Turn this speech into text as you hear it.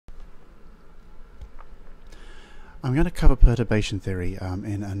I'm going to cover perturbation theory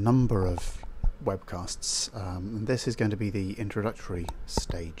in a number of webcasts, and this is going to be the introductory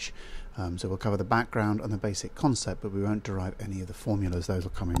stage. So we'll cover the background and the basic concept, but we won't derive any of the formulas. Those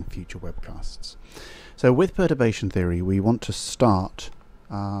will come in future webcasts. So with perturbation theory, we want to start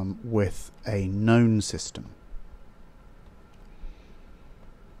with a known system.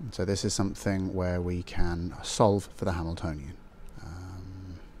 And so this is something where we can solve for the Hamiltonian.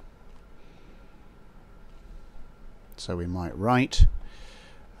 So we might write,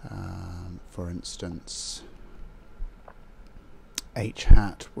 for instance, h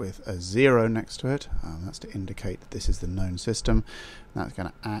hat with a 0 next to it. That's to indicate that this is the known system. That's going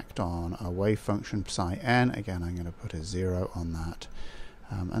to act on a wave function psi n. Again, I'm going to put a 0 on that.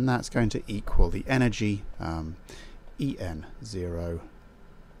 And that's going to equal the energy En 0,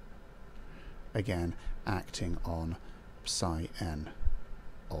 again acting on psi n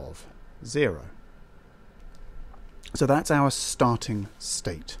of 0. So that's our starting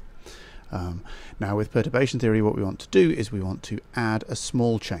state. Now with perturbation theory, what we want to do is we want to add a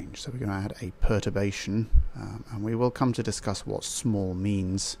small change. So we're going to add a perturbation, and we will come to discuss what small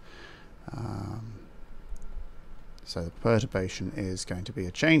means. So the perturbation is going to be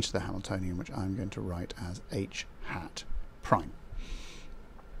a change to the Hamiltonian, which I'm going to write as h hat prime.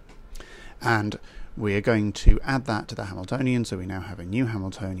 And we are going to add that to the Hamiltonian, so we now have a new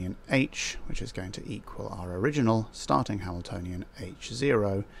Hamiltonian h, which is going to equal our original starting Hamiltonian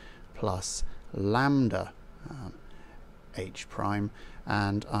h0 plus lambda h prime,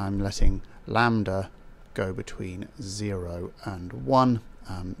 and I'm letting lambda go between 0 and 1.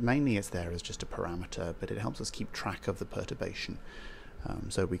 Mainly it's there as just a parameter, but it helps us keep track of the perturbation,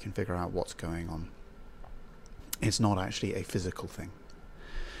 so we can figure out what's going on. It's not actually a physical thing.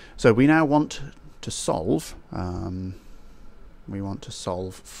 So we now want to solve. We want to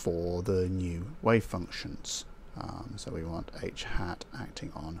solve for the new wave functions. So we want h hat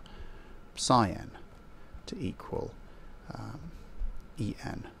acting on psi n to equal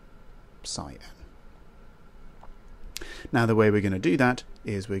En psi n. Now the way we're going to do that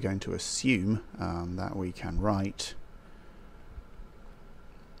is we're going to assume that we can write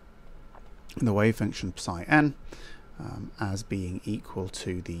the wave function psi n as being equal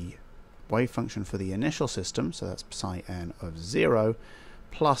to the wave function for the initial system, so that's psi n of 0,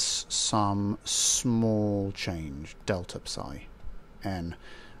 plus some small change, delta psi n.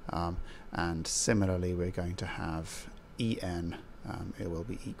 And similarly, we're going to have En, it will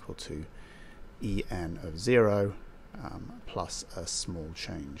be equal to En of 0, plus a small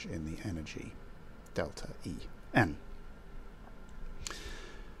change in the energy, delta En.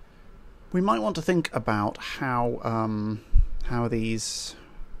 We might want to think about how these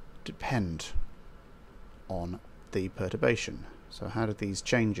depend on the perturbation. So how do these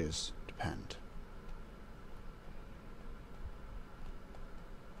changes depend?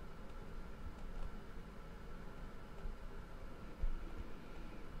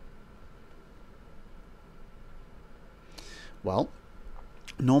 Well,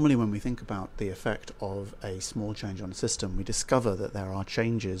 normally when we think about the effect of a small change on a system, we discover that there are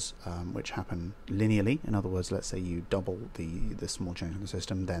changes which happen linearly. In other words, let's say you double the small change on the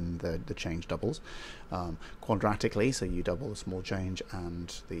system, then the change doubles. Quadratically, so you double the small change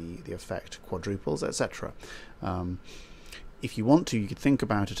and the effect quadruples, etc. If you want to, you could think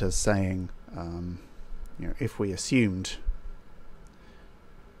about it as saying, if we assumed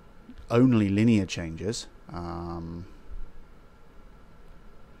only linear changes,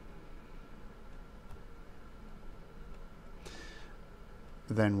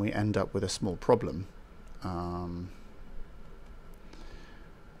 then we end up with a small problem,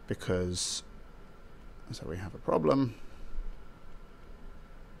 because so we have a problem.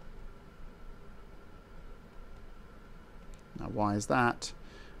 Now why is that?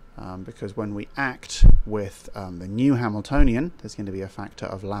 Because when we act with the new Hamiltonian, there's going to be a factor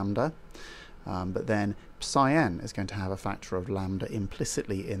of lambda, but then psi n is going to have a factor of lambda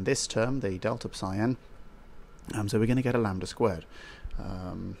implicitly in this term, the delta psi n, so we're going to get a lambda squared.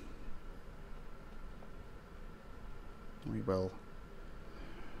 We will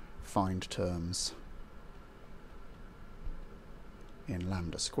find terms in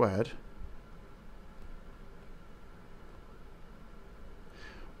lambda squared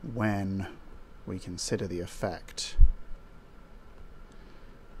when we consider the effect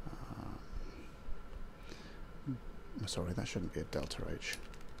sorry, that shouldn't be a delta h.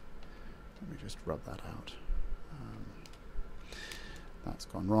 Let me just rub that out. That's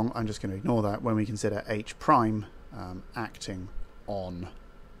gone wrong. I'm just going to ignore that. When we consider h prime acting on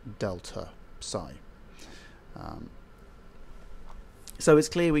delta psi. So it's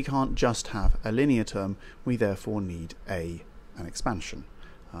clear we can't just have a linear term, we therefore need an expansion.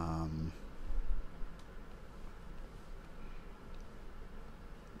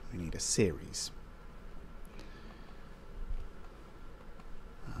 We need a series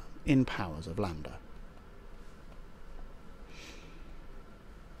in powers of lambda.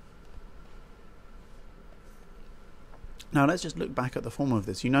 Now let's just look back at the form of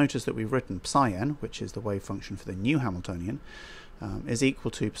this. You notice that we've written psi n, which is the wave function for the new Hamiltonian, is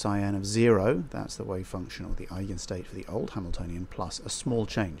equal to psi n of 0, that's the wave function or the eigenstate for the old Hamiltonian, plus a small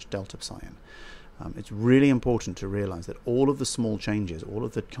change, delta psi n. It's really important to realize that all of the small changes, all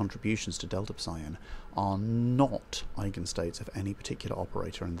of the contributions to delta psi n are not eigenstates of any particular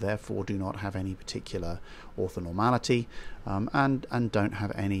operator and therefore do not have any particular orthonormality and don't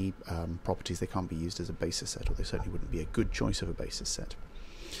have any properties. They can't be used as a basis set, or they certainly wouldn't be a good choice of a basis set.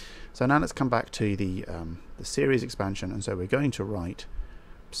 So now let's come back to the series expansion, and so we're going to write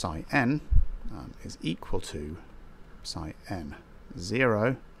psi n is equal to psi n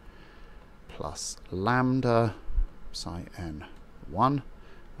 0 plus lambda psi n 1.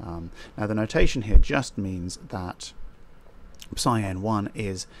 Now the notation here just means that psi n 1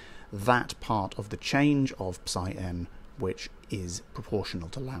 is that part of the change of psi n which is proportional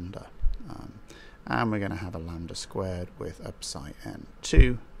to lambda. And we're going to have a lambda squared with a psi n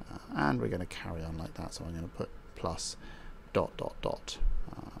 2, and we're going to carry on like that, so I'm going to put plus dot dot dot.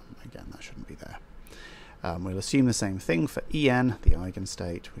 Again, that shouldn't be there. We'll assume the same thing for En, the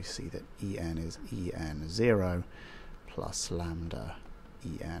eigenstate. We see that En is En 0 plus lambda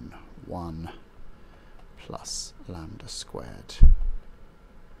En 1 plus lambda squared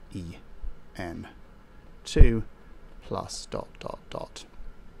En 2 plus dot dot dot.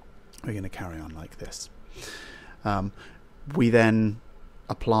 We're going to carry on like this. We then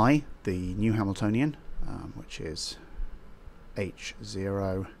apply the new Hamiltonian, which is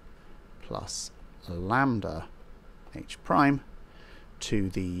H0 plus lambda h prime to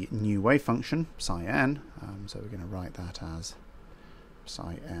the new wave function psi n, so we're going to write that as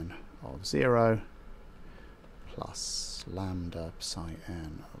psi n of 0 plus lambda psi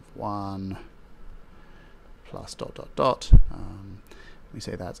n of 1 plus dot dot dot. We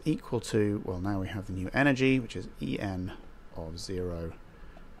say that's equal to, well, now we have the new energy, which is En of 0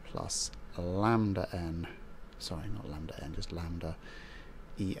 plus lambda n, sorry, not lambda n, just lambda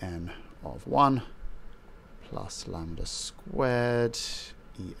En of 1 plus lambda squared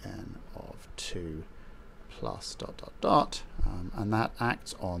En of 2 plus dot dot dot, and that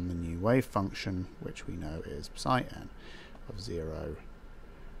acts on the new wave function, which we know is psi n of 0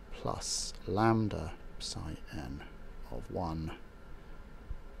 plus lambda psi n of 1,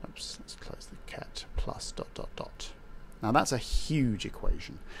 oops, let's close the ket, plus dot dot dot. Now that's a huge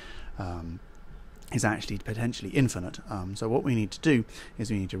equation. Is actually potentially infinite. So what we need to do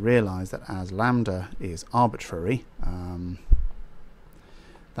is we need to realize that as lambda is arbitrary,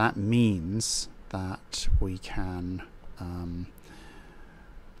 that means that we can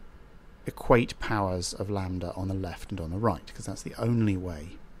equate powers of lambda on the left and on the right, because that's the only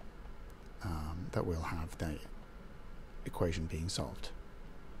way that we'll have the equation being solved.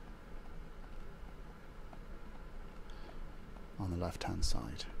 On the left hand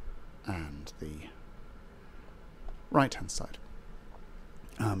side and the right hand side.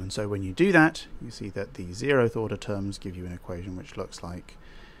 And so when you do that, you see that the 0th order terms give you an equation which looks like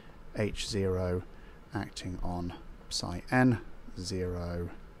H0 acting on psi n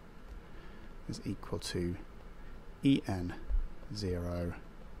 0 is equal to En 0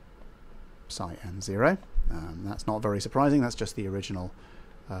 psi n 0. That's not very surprising, that's just the original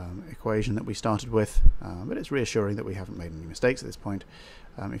equation that we started with, but it's reassuring that we haven't made any mistakes at this point.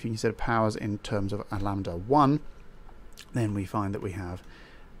 If you consider powers in terms of a lambda 1, then we find that we have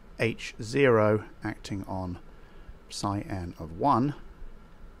H0 acting on psi n of 1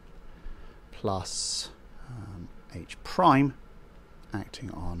 plus H prime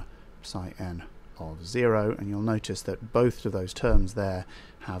acting on psi n of 0, and you'll notice that both of those terms there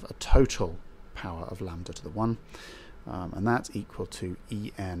have a total power of lambda to the 1, and that's equal to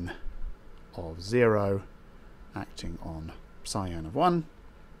En of 0 acting on psi n of 1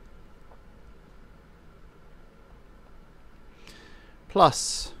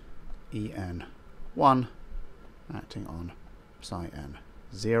 plus En 1 acting on psi n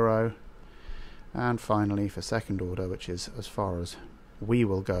 0. And finally, for second order, which is as far as we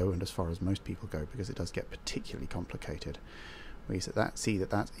will go and as far as most people go, because it does get particularly complicated, we see that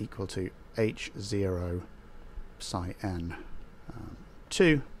that's equal to H0 psi n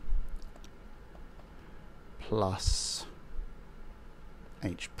 2 plus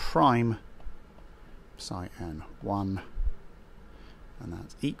H prime psi n 1, and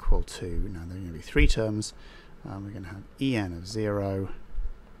that's equal to, now there are going to be three terms, we're going to have En of 0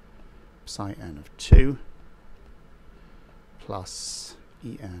 psi n of 2 plus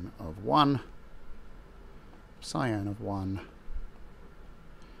En of 1 psi n of 1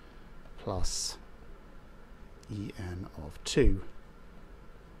 plus En of 2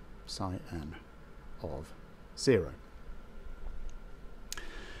 psi n of 0.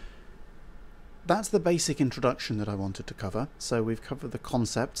 That's the basic introduction that I wanted to cover. So we've covered the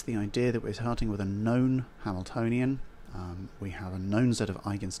concept, the idea that we're starting with a known Hamiltonian. We have a known set of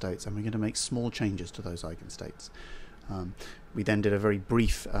eigenstates, and we're going to make small changes to those eigenstates. We then did a very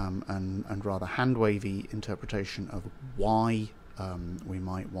brief and rather hand-wavy interpretation of why we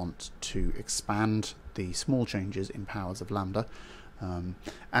might want to expand the small changes in powers of lambda. And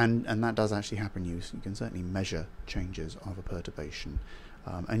that does actually happen. You can certainly measure changes of a perturbation.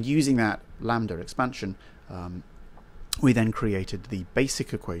 And using that lambda expansion, we then created the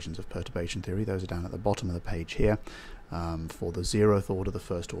basic equations of perturbation theory. Those are down at the bottom of the page here, for the 0th order, the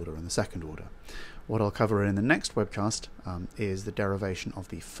 1st order, and the 2nd order. What I'll cover in the next webcast is the derivation of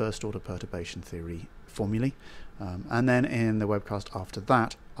the 1st order perturbation theory formulae, and then in the webcast after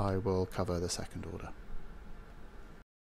that I will cover the 2nd order.